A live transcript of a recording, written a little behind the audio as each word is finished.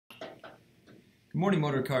Good morning,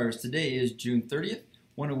 Motor Cars. Today is June 30th.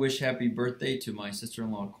 Want to wish happy birthday to my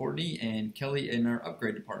sister-in-law Courtney and Kelly in our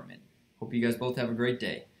upgrade department. Hope you guys both have a great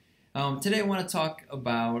day. Today I want to talk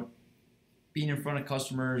about being in front of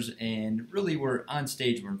customers, and really we're on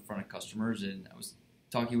stage, we're in front of customers, and I was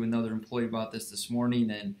talking with another employee about this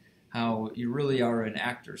morning and how you really are an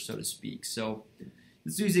actor, so to speak. So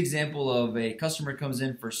let's use the example of a customer comes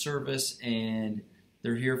in for service and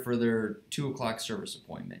they're here for their 2 o'clock service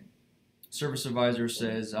appointment. Service advisor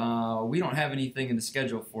says, we don't have anything in the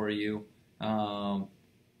schedule for you.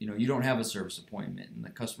 You don't have a service appointment. And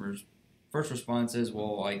the customer's first response is,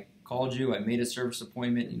 well, I called you, I made a service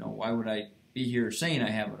appointment. Why would I be here saying I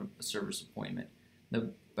have a service appointment?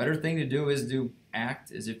 The better thing to do is to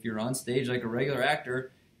act as if you're on stage like a regular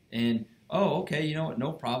actor and, oh, okay, you know what,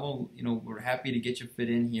 no problem. We're happy to get you fit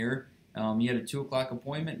in here. You had a 2 o'clock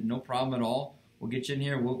appointment, no problem at all. We'll get you in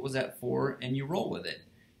here. What was that for? And you roll with it.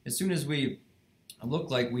 As soon as we look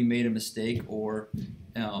like we made a mistake, or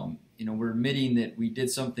we're admitting that we did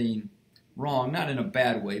something wrong, not in a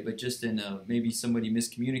bad way, but just in maybe somebody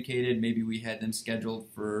miscommunicated, maybe we had them scheduled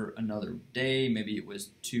for another day, maybe it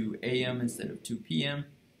was 2 a.m. instead of 2 p.m.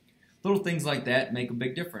 Little things like that make a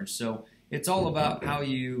big difference. So it's all about how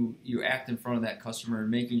you act in front of that customer and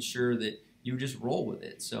making sure that you just roll with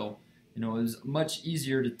it. So it was much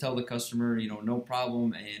easier to tell the customer, no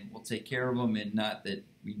problem, and we'll take care of them, and not that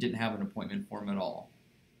we didn't have an appointment for them at all.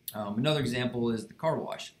 Another example is the car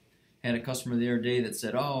wash. I had a customer the other day that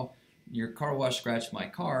said, oh, your car wash scratched my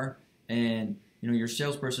car, and your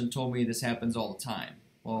salesperson told me this happens all the time.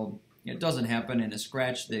 Well, it doesn't happen, and a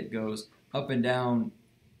scratch that goes up and down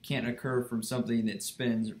can't occur from something that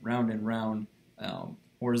spins round and round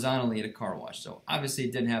horizontally at a car wash. So obviously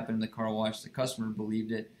it didn't happen in the car wash. The customer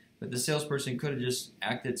believed it. But the salesperson could have just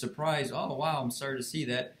acted surprised. Oh, wow, I'm sorry to see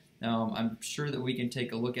that. I'm sure that we can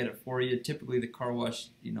take a look at it for you. Typically, the car wash,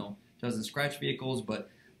 doesn't scratch vehicles,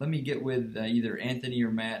 but let me get with either Anthony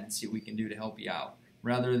or Matt and see what we can do to help you out.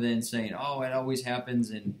 Rather than saying, oh, it always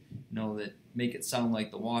happens, and that make it sound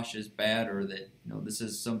like the wash is bad, or that this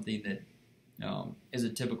is something that is a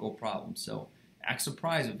typical problem. So act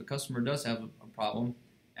surprised if the customer does have a problem.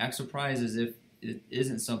 Act surprised as if it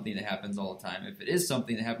isn't something that happens all the time. If it is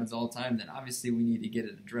something that happens all the time, then obviously we need to get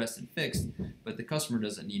it addressed and fixed, but the customer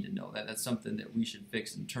doesn't need to know that. That's something that we should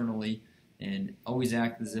fix internally, and always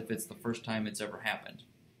act as if it's the first time it's ever happened.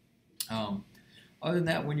 Other than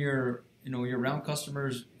that, when you're around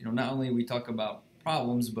customers, not only we talk about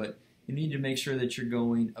problems, but you need to make sure that you're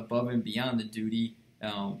going above and beyond the duty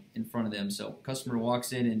in front of them. So customer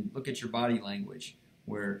walks in, and look at your body language,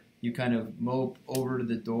 where you kind of mope over to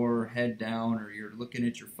the door, head down, or you're looking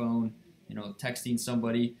at your phone, texting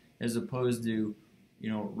somebody, as opposed to,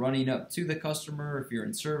 running up to the customer if you're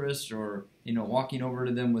in service, or, walking over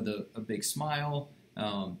to them with a big smile,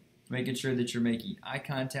 making sure that you're making eye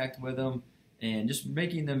contact with them, and just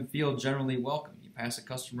making them feel generally welcome. You pass a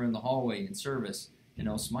customer in the hallway in service,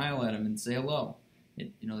 smile at them and say hello.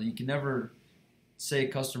 You can never say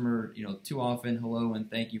a customer, too often, hello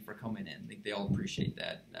and thank you for coming in. I think they all appreciate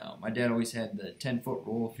that. My dad always had the 10-foot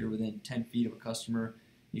rule. If you're within 10 feet of a customer,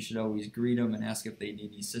 you should always greet them and ask if they need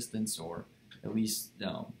any assistance, or at least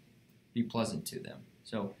be pleasant to them.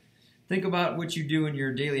 So think about what you do in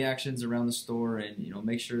your daily actions around the store, and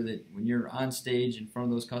make sure that when you're on stage in front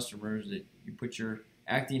of those customers that you put your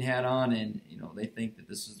acting hat on, and they think that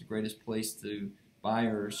this is the greatest place to buy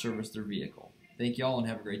or service their vehicle. Thank you all, and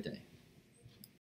have a great day.